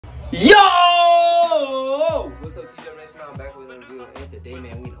Yo! What's up, TJ? I'm back with another video. And today,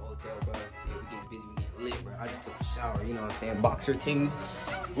 man, we in the hotel, bro. Yeah, we getting busy, we getting lit, bro. I just took a shower, you know what I'm saying? Boxer things,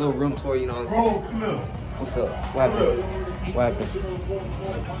 little room tour, you know what I'm saying? Bro, come here. What's up? What happened? What happened?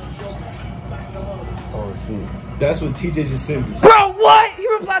 Oh, shoot. That's what TJ just sent me. Bro, what? He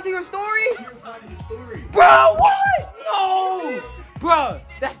replied to your story? He replied to your story. Bro, what? No! Bro,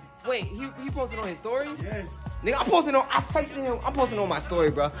 that's... Wait, he posted on his story? Yes. Nigga, I texted him. I'm posting on my story,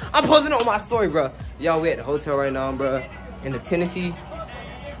 bro. I'm posting on my story, bro. Y'all, we at the hotel right now, bro. In the Tennessee.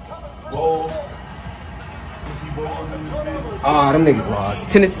 Vols. Tennessee Vols in the video. Oh, them niggas lost.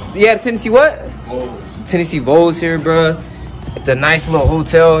 Tennessee, yeah, the Tennessee what? Vols. Tennessee Vols here, bro. At the nice little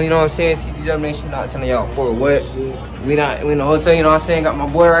hotel, you know what I'm saying? TTW Nation, not telling y'all for what. We in the hotel, you know what I'm saying? Got my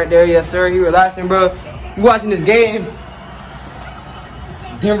boy right there, yes sir. He relaxing, bro. We watching this game.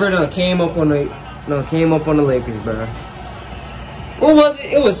 Denver done came up on the Lakers, bro. What was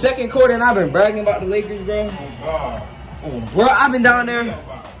it? It was second quarter, and I've been bragging about the Lakers, bro. Oh, bro, I've been down there.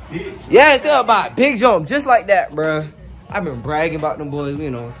 Yeah, it's still about a big jump, just like that, bro. I've been bragging about them boys. We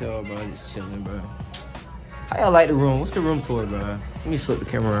in the hotel, bro, just chilling, bro. How y'all like the room? What's the room tour, bro? Let me flip the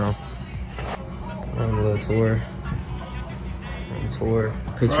camera around. Run a little tour. Room tour.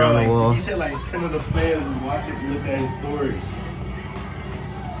 Picture Bro, on the wall. He said like 10 of the players was watching and look at his story.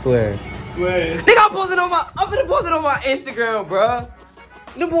 Swear. Swear. Nigga, I'm finna post it on my Instagram, bro.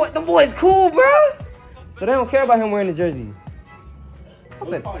 The boy's cool, bro. So they don't care about him wearing the jersey.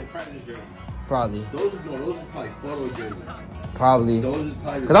 Those are probably practice jerseys. Probably. Those are probably photo jerseys. Probably. Those is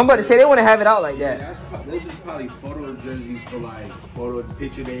probably. Cause I'm about to say they want to have it out like that. Yeah, those is probably photo jerseys for like photo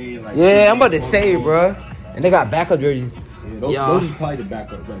picture day and like. Yeah, I'm about to say, bro. And they got backup jerseys. Yeah, those is probably the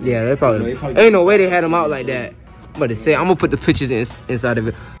backup jerseys. Yeah, they probably. Ain't no way they had them out like that. I'm about to say, I'm gonna put the pictures inside of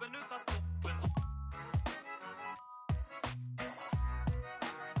it.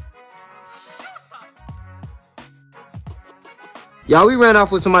 Y'all, we ran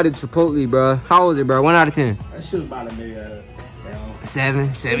off with somebody at Chipotle, bro. How was it, bro? 1 out of 10. That shit was about to be a 7,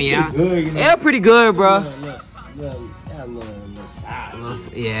 yeah. Good, you know? Yeah, pretty good, bro. Little size.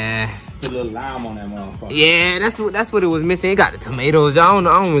 Yeah. Put a little lime on that motherfucker. Yeah, that's what it was missing. It got the tomatoes. I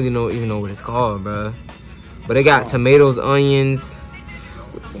don't really even know what it's called, bro. But it got tomatoes, onions,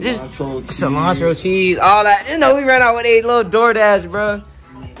 cilantro cheese, all that. You know, we ran out with a little DoorDash, bro.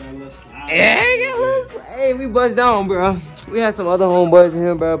 Yeah, hey, we buzzed down, bro. We had some other homeboys in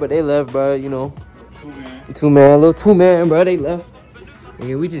here, bro, but they left, bro. You know, little two man, bro. They left.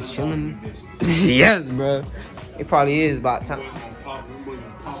 Yeah, we just chilling. Yes, bro. It probably is about time.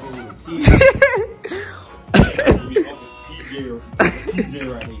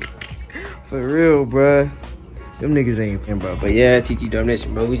 For real, bro. Them niggas ain't playing, bro. But yeah, TTW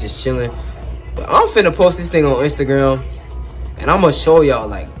Nation, bro. We just chilling. But I'm finna post this thing on Instagram, and I'm gonna show y'all,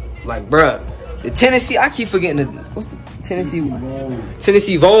 like, bro, the Tennessee. I keep forgetting what's the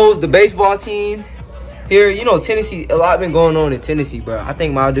Tennessee Vols, the baseball team. Here, you know, Tennessee. A lot been going on in Tennessee, bro. I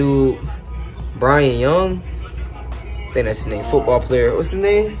think my dude Brian Young. I think that's his name. Football player. What's his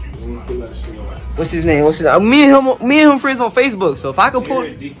name? What's his name? Me and him friends on Facebook. So if I could pull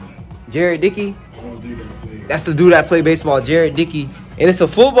Jared Dickey. That's the dude that play baseball, Jared Dickey. And it's a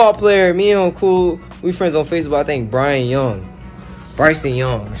football player. Me and him cool. We friends on Facebook. I think Bryson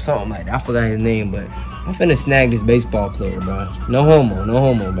Young or something like that. I forgot his name, but I'm finna snag this baseball player, bro. No homo,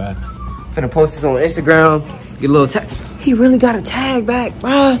 bro. I'm finna post this on Instagram. Get a little tag. He really got a tag back,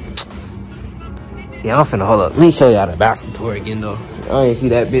 bro. Yeah, I'm finna hold up. Let me show y'all the bathroom tour again, though. I ain't see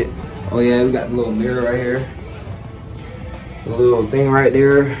that bit. Oh yeah, we got the little mirror right here. The little thing right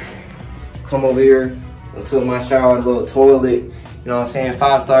there. Come over here. Until my shower, the little toilet, you know what I'm saying,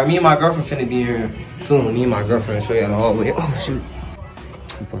 5-star. Me and my girlfriend finna be here soon. Me and my girlfriend show y'all the hallway. Oh shoot,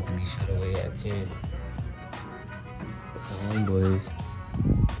 we supposed to be shut away at 10. Boys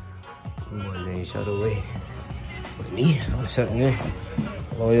ain't shut away. With me, I'm shutting in.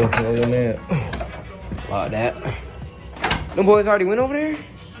 Oh yo man, about that. Them boys already went over there.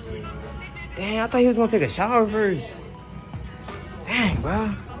 Dang, I thought he was gonna take a shower first. Dang,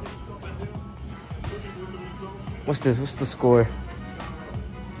 bro. What's the score?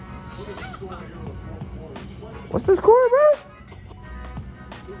 What's the score, bro?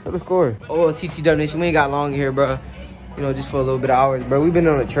 What's the score? Oh, TTW Nation, we ain't got long here, bro. You know, just for a little bit of hours, bro. We've been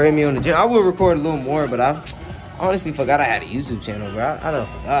on the treadmill in the gym. I will record a little more, but I honestly forgot I had a YouTube channel, bro. I done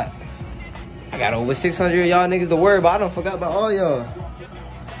forgot. I got over 600 of y'all niggas to worry about. I done forgot about all y'all.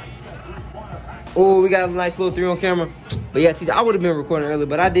 Oh, we got a nice little 3 on camera. But yeah, TJ, I would have been recording earlier,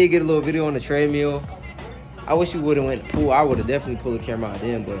 but I did get a little video on the treadmill. I wish we would have went to the pool. I would have definitely pulled the camera out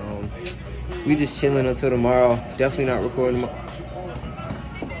then, but we just chilling until tomorrow. Definitely not recording.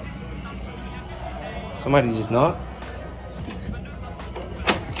 Somebody just knocked.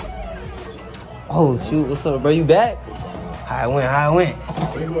 Oh shoot, what's up, bro? You back? How it went?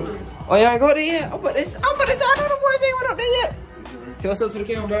 Oh, y'all ain't go there yet? I'm about to say, I know the boys ain't went up there yet. Say what's up to the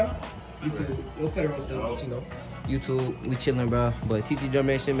camera, bro. YouTube, no federal stuff, you know. YouTube, we chilling, bro. But TT Drum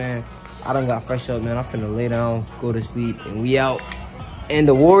Nation, man, I done got fresh up, man. I'm finna lay down, go to sleep, and we out. And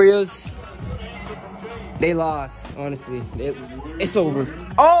the Warriors, they lost, honestly. It's over.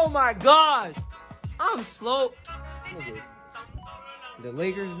 Oh my gosh! I'm slow. The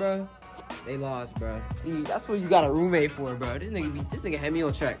Lakers, bro, they lost, bro. See, that's what you got a roommate for, bro. This nigga had me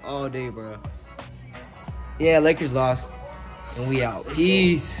on track all day, bro. Yeah, Lakers lost, and we out.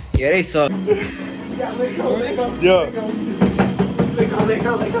 Peace. Yeah, they suck. Yeah, let go. Yo. Let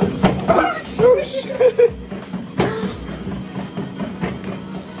go. Oh, shit.